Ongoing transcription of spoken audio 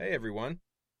Hey everyone.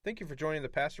 Thank you for joining the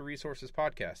Pastor Resources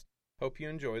Podcast. Hope you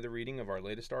enjoy the reading of our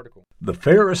latest article. The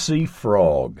Pharisee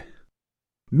Frog.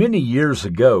 Many years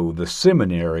ago, the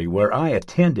seminary where I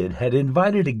attended had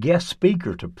invited a guest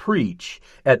speaker to preach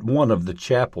at one of the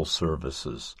chapel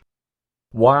services.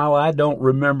 While I don't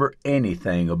remember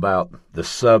anything about the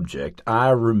subject, I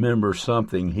remember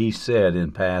something he said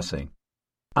in passing.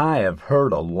 I have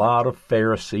heard a lot of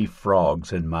Pharisee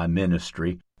frogs in my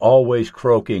ministry, always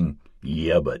croaking,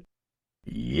 "Yeah, but.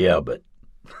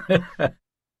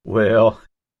 Well,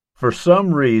 for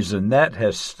some reason that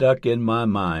has stuck in my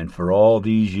mind for all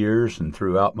these years and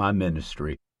throughout my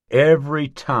ministry. Every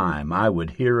time I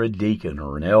would hear a deacon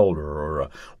or an elder or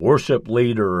a worship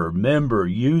leader or member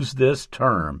use this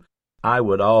term, I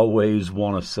would always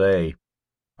want to say,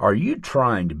 "Are you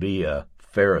trying to be a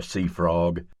Pharisee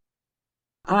frog?"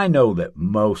 I know that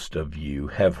most of you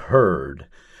have heard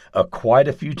quite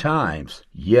a few times,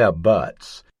 "yeah,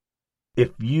 buts."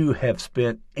 If you have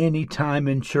spent any time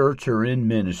in church or in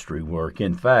ministry work,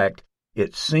 in fact,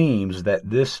 it seems that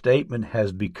this statement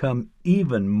has become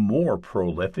even more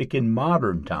prolific in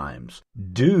modern times,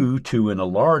 due to, in a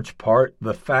large part,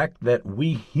 the fact that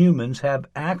we humans have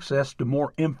access to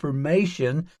more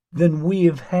information than we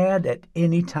have had at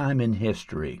any time in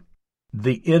history.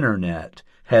 The Internet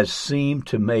has seemed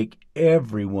to make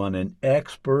everyone an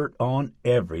expert on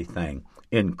everything,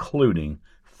 including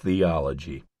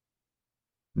theology.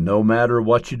 No matter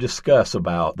what you discuss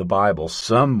about the Bible,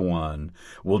 someone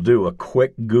will do a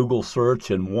quick Google search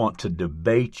and want to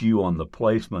debate you on the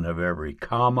placement of every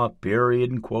comma,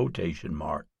 period, and quotation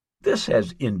mark. This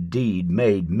has indeed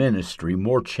made ministry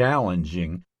more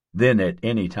challenging than at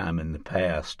any time in the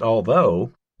past,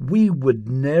 although we would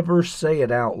never say it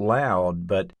out loud,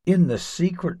 but in the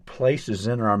secret places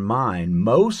in our mind,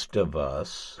 most of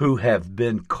us who have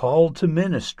been called to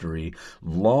ministry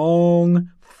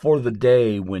long for the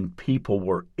day when people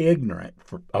were ignorant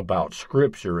about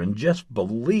Scripture and just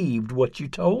believed what you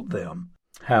told them.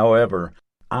 However,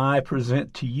 I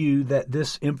present to you that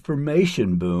this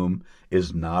information boom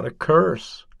is not a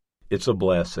curse. It's a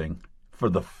blessing for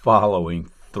the following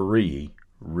 3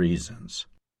 reasons.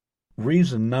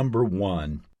 Reason number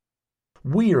 1,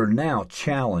 we are now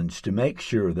challenged to make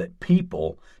sure that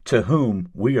people to whom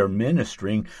we are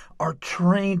ministering are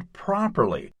trained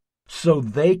properly so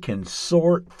they can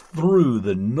sort through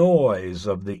the noise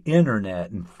of the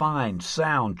Internet and find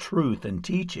sound truth and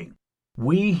teaching.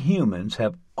 We humans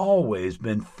have always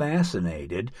been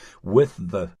fascinated with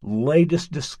the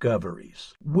latest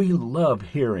discoveries. We love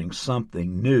hearing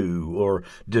something new or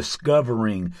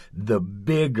discovering the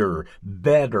bigger,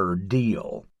 better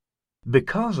deal.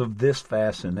 Because of this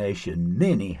fascination,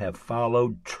 many have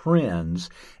followed trends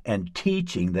and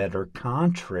teaching that are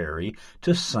contrary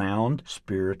to sound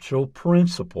spiritual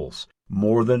principles.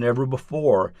 More than ever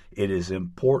before, it is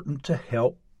important to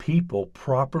help people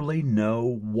properly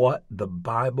know what the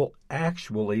Bible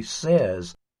actually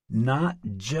says, not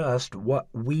just what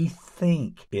we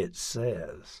think it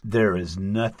says. There is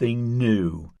nothing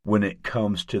new when it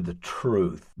comes to the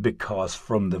truth, because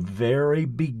from the very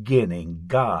beginning,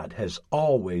 God has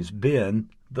always been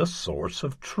the source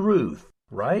of truth,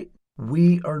 right?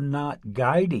 We are not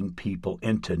guiding people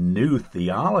into new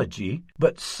theology,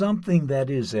 but something that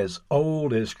is as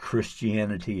old as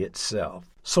Christianity itself.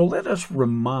 So let us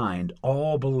remind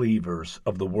all believers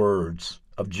of the words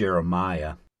of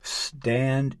Jeremiah.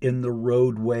 Stand in the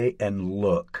roadway and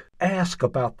look. Ask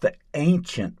about the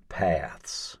ancient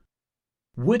paths.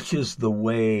 Which is the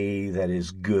way that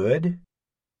is good?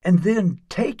 And then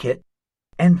take it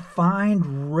and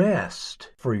find rest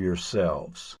for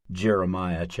yourselves.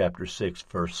 Jeremiah chapter 6,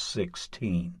 verse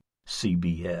 16,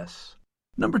 CBS.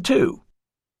 Number 2,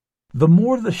 the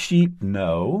more the sheep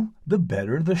know, the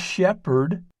better the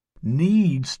shepherd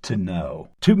needs to know.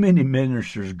 Too many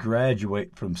ministers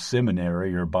graduate from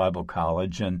seminary or Bible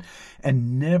college and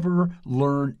never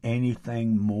learn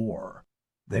anything more.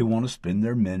 They want to spend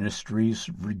their ministries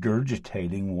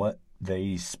regurgitating what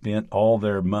they spent all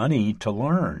their money to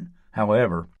learn.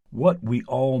 However, what we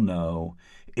all know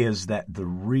is that the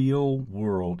real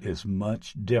world is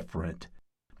much different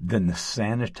than the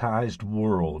sanitized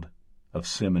world of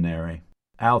seminary.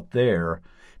 Out there,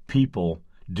 people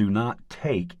do not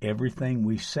take everything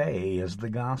we say as the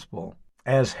gospel.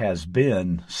 As has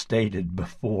been stated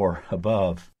before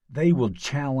above, they will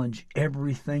challenge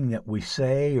everything that we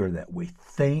say or that we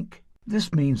think.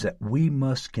 This means that we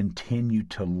must continue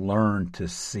to learn to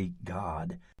seek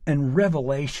God and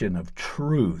revelation of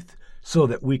truth so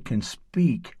that we can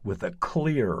speak with a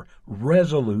clear,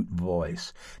 resolute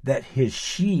voice that His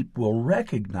sheep will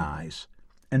recognize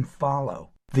and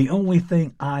follow. The only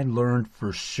thing I learned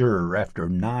for sure after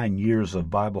 9 years of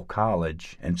Bible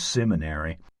college and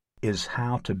seminary is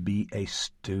how to be a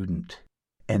student.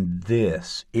 And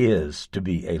this is to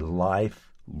be a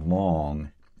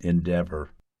lifelong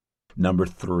endeavor. Number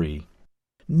 3,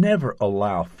 never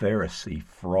allow Pharisee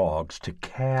frogs to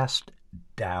cast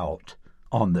doubt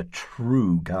on the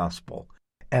true gospel.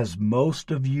 As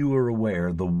most of you are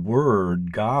aware, the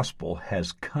word gospel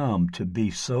has come to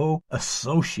be so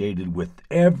associated with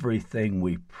everything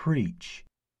we preach,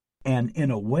 and in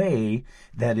a way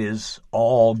that is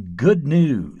all good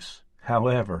news.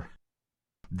 However,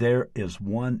 there is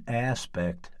one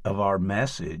aspect of our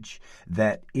message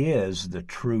that is the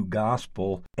true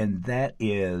gospel, and that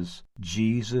is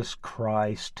Jesus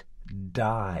Christ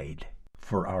died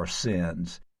for our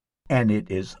sins. And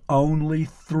it is only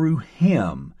through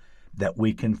Him that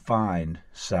we can find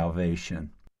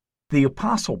salvation. The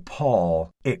Apostle Paul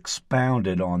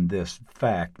expounded on this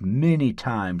fact many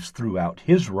times throughout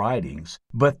his writings,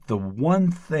 but the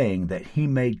one thing that he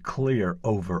made clear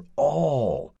over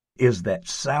all is that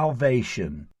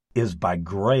salvation is by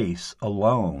grace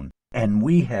alone, and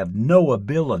we have no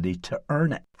ability to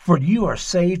earn it. For you are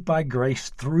saved by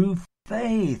grace through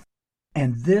faith.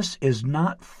 And this is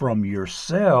not from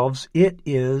yourselves, it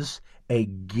is a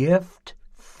gift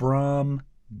from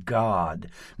God,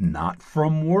 not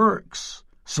from works,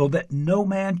 so that no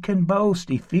man can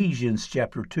boast. Ephesians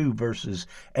chapter 2, verses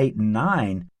 8 and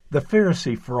 9. The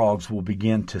Pharisee frogs will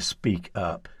begin to speak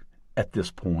up at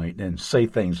this point and say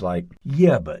things like,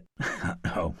 but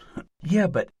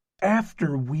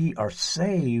after we are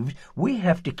saved, we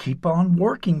have to keep on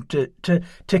working to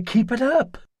keep it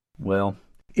up. Well,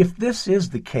 if this is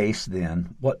the case,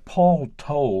 then what Paul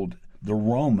told the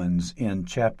Romans in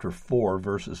chapter 4,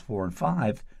 verses 4 and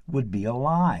 5, would be a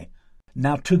lie.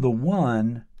 Now to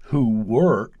one who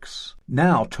works,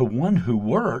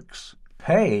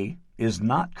 pay is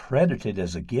not credited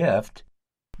as a gift,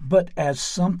 but as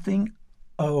something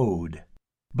owed.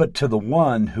 But to the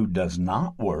one who does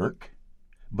not work,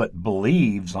 but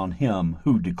believes on Him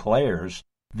who declares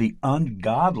the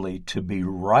ungodly to be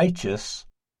righteous,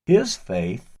 his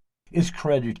faith is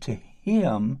credited to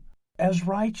him as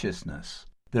righteousness.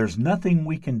 There's nothing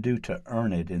we can do to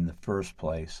earn it in the first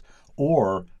place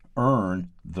or earn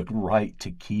the right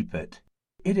to keep it.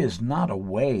 It is not a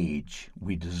wage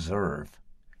we deserve.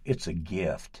 It's a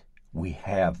gift we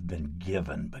have been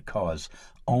given, because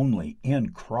only in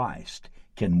Christ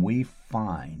can we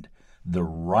find the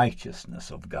righteousness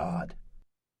of God.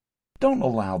 Don't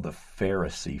allow the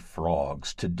Pharisee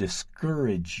frogs to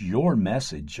discourage your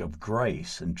message of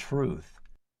grace and truth.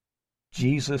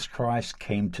 Jesus Christ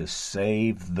came to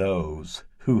save those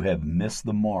who have missed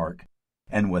the mark,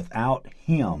 and without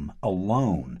Him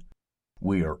alone,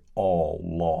 we are all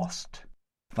lost.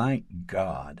 Thank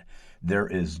God there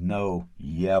is no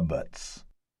buts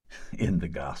in the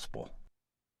gospel.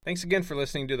 Thanks again for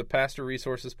listening to the Pastor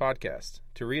Resources Podcast.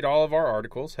 To read all of our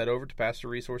articles, head over to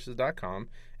pastorresources.com,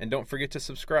 and don't forget to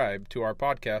subscribe to our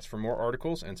podcast for more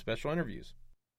articles and special interviews.